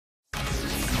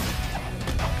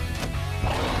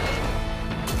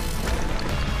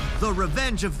The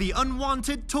Revenge of the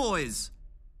Unwanted Toys.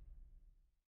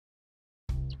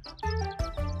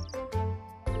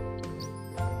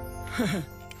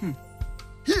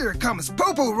 Here comes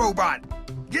Popo Robot!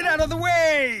 Get out of the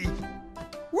way!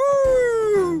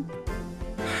 Woo!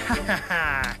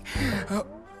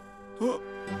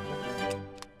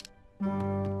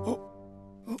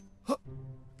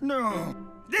 No,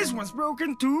 this one's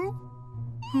broken too.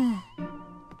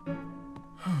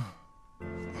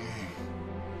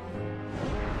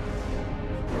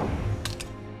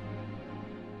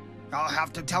 I'll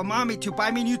have to tell Mommy to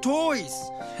buy me new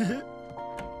toys.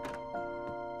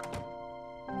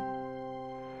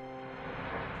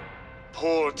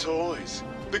 Poor toys.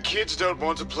 The kids don't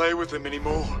want to play with them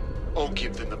anymore. I'll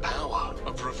give them the power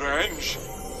of revenge.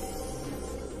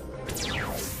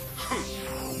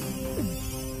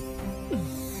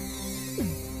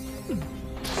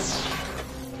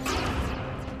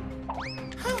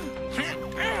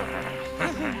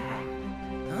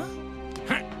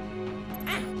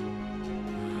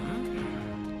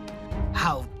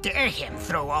 How dare him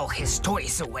throw all his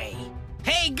toys away?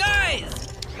 Hey, guys!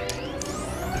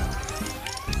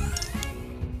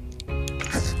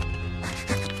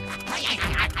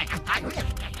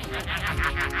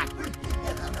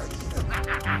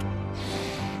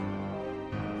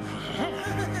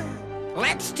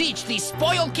 Let's teach these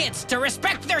spoiled kids to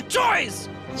respect their toys!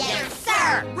 Yes,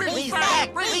 sir!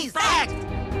 Respect! Respect!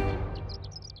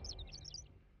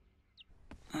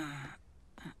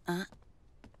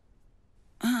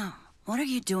 What are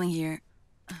you doing here?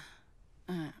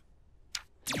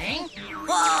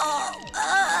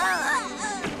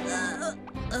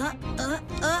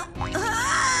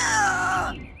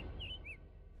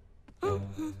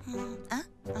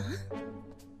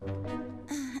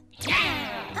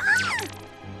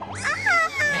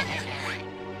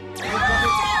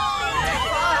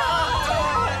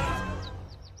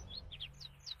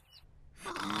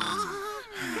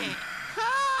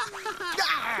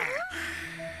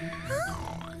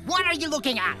 What are you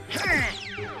looking at?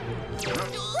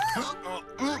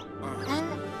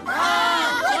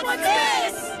 What's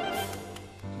this?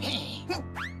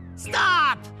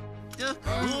 Stop!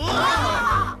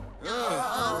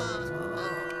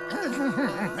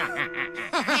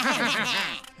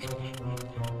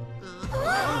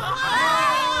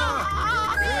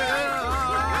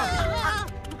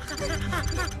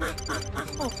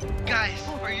 Guys,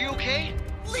 are you okay?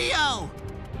 Leo!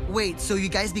 Wait, so you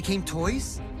guys became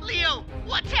toys? Leo,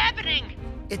 what's happening?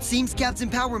 It seems Captain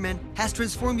Powerman has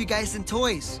transformed you guys in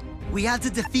toys. We had to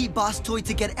defeat Boss Toy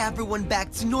to get everyone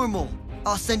back to normal.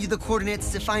 I'll send you the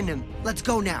coordinates to find him. Let's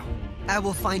go now. I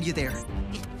will find you there.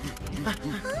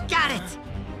 Got it!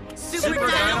 Super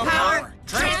Dino Power,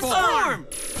 transform!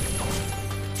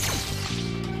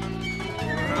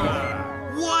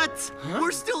 What?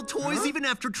 We're still toys even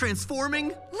after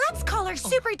transforming? Let's call her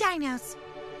Super Dinos.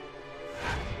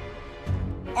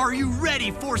 Are you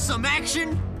ready for some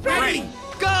action? Ready!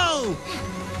 Go!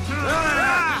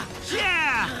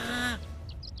 Yeah!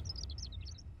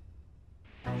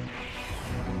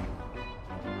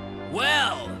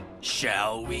 Well,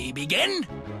 shall we begin?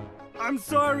 I'm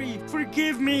sorry,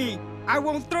 forgive me. I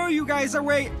won't throw you guys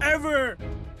away ever.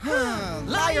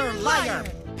 Liar, liar!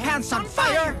 Pants on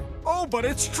fire! Oh, but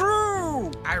it's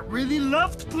true. I really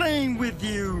loved playing with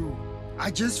you.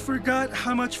 I just forgot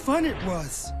how much fun it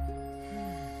was.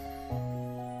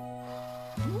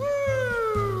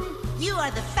 You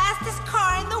are the fastest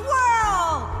car in the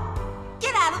world!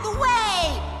 Get out of the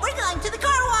way! We're going to the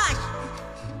car wash!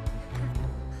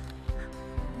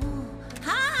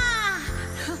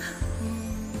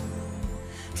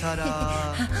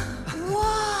 Ta-da!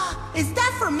 Whoa! Is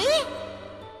that for me?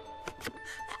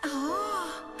 Oh.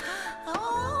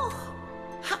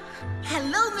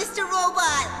 Hello, Mr.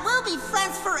 Robot! We'll be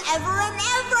friends forever and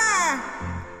ever!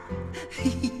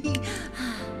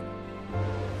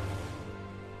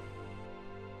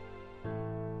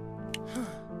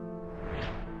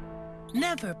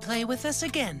 Never play with us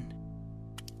again.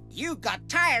 You got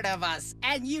tired of us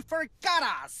and you forgot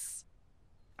us.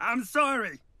 I'm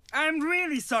sorry. I'm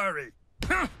really sorry.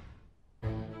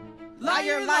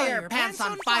 Liar, liar, pants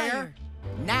on fire.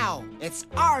 Now it's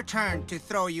our turn to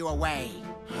throw you away.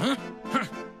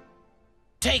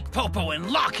 Take Popo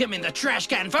and lock him in the trash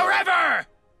can forever!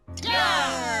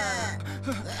 No!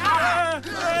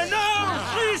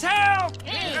 Please help!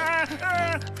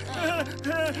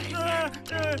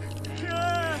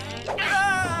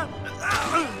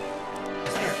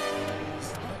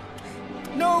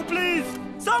 No, please!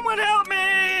 Someone help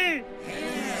me!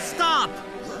 Stop!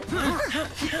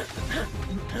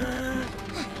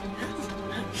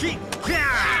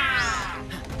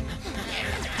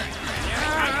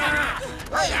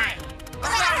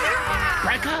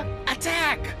 Brekka,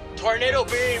 attack! Tornado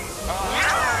beam!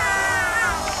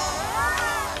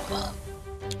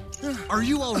 Are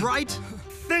you all right?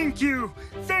 Thank you!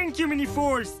 Thank you,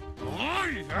 Mini-Force!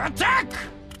 Attack!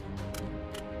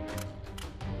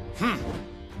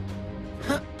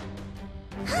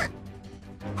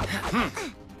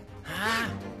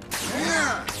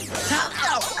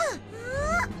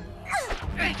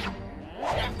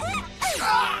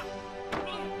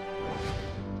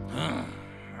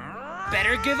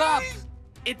 Better give up.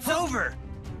 It's over.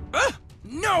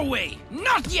 No way,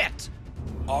 not yet.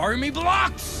 Army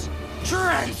blocks,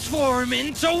 transform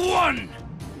into one.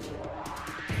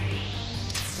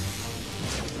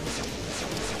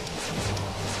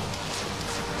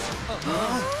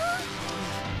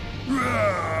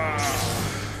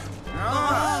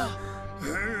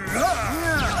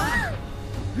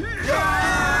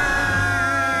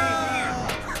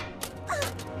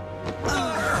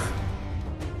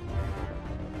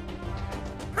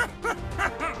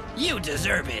 You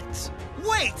deserve it.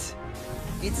 Wait!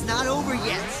 It's not over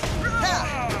yet.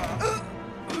 Ha!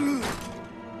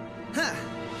 Huh.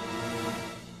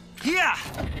 Yeah!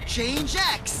 Change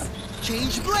X!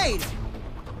 Change Blade!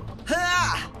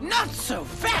 Ha! Not so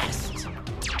fast.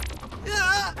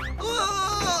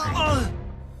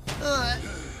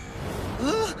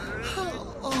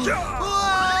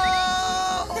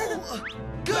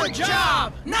 Good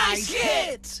job! Nice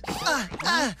hit!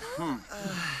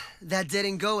 That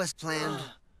didn't go as planned.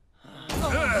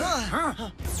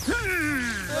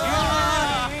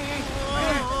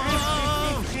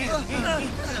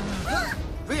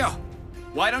 Leo,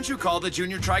 why don't you call the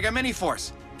Junior Triga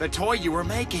Mini-Force, the toy you were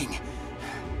making?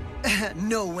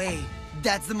 No way.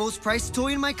 That's the most priced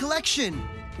toy in my collection.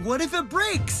 What if it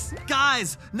breaks?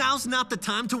 Guys, now's not the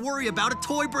time to worry about a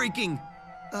toy breaking.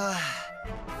 I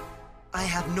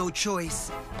have no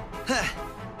choice. Huh.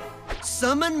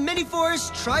 Summon Mini-Force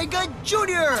Triga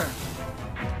Junior!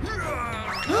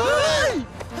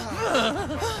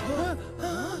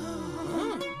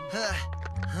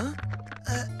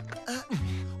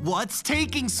 What's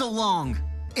taking so long?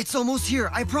 It's almost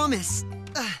here, I promise.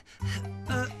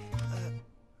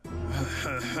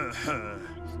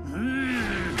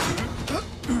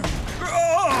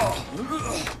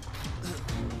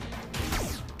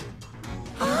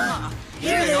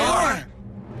 Here they are!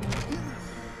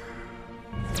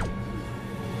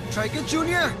 Triga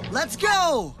Junior, let's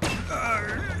go!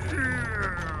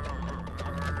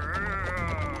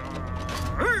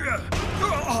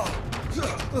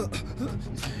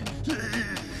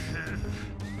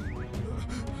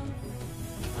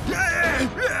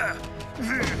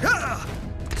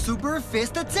 Super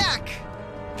Fist Attack!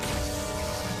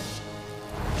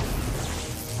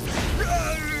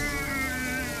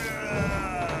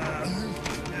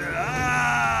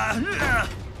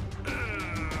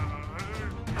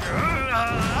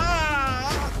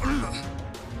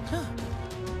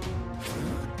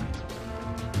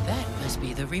 That must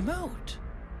be the remote.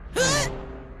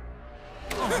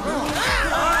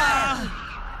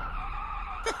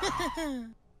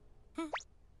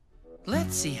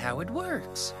 Let's see how it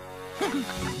works.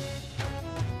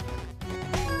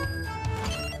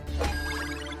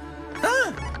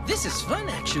 This is fun,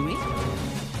 actually.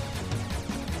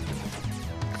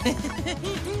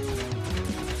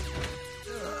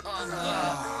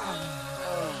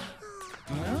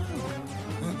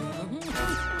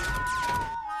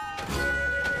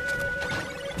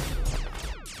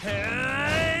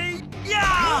 Hey!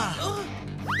 Yeah!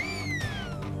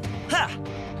 Ha!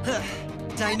 Huh.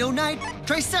 Dino Knight,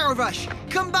 Tricera Rush,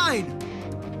 combine!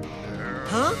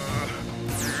 Huh?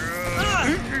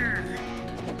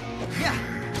 Yeah.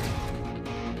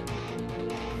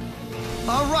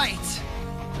 All right.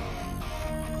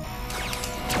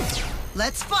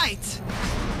 Let's fight!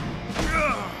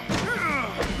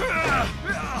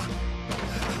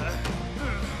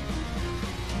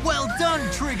 Well done,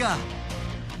 Triga!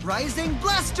 Rising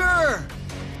Blaster!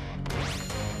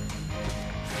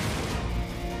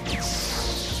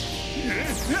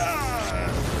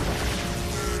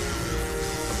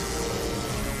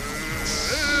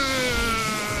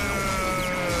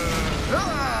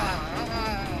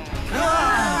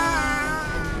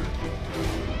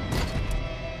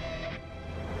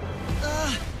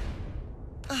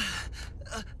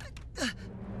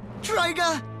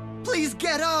 Triga, please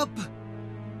get up!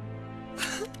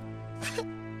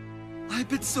 I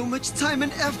put so much time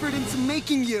and effort into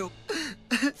making you.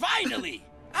 Finally!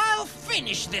 I'll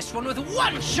finish this one with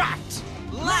one shot!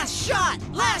 Last shot!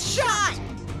 Last shot!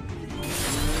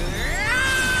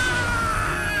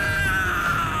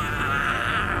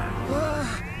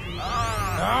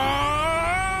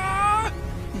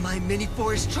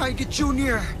 Force Trigger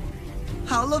Jr.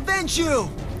 I'll avenge you!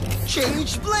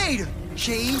 Change blade!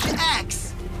 Change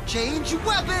axe! Change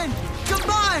weapon!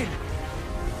 Combine!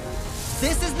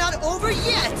 This is not over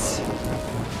yet!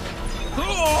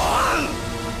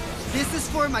 This is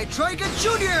for my Trigger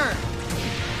Jr.!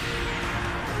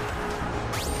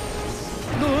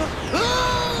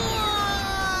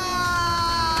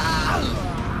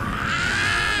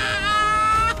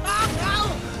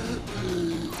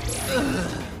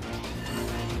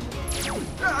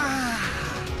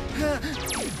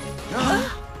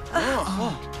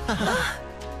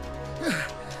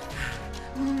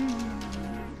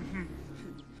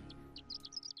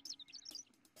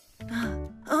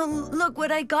 Look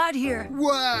what I got here.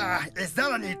 Wow, is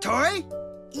that a new toy?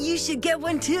 You should get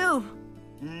one too.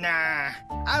 Nah,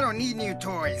 I don't need new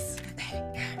toys.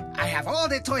 I have all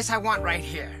the toys I want right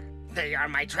here. They are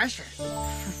my treasure.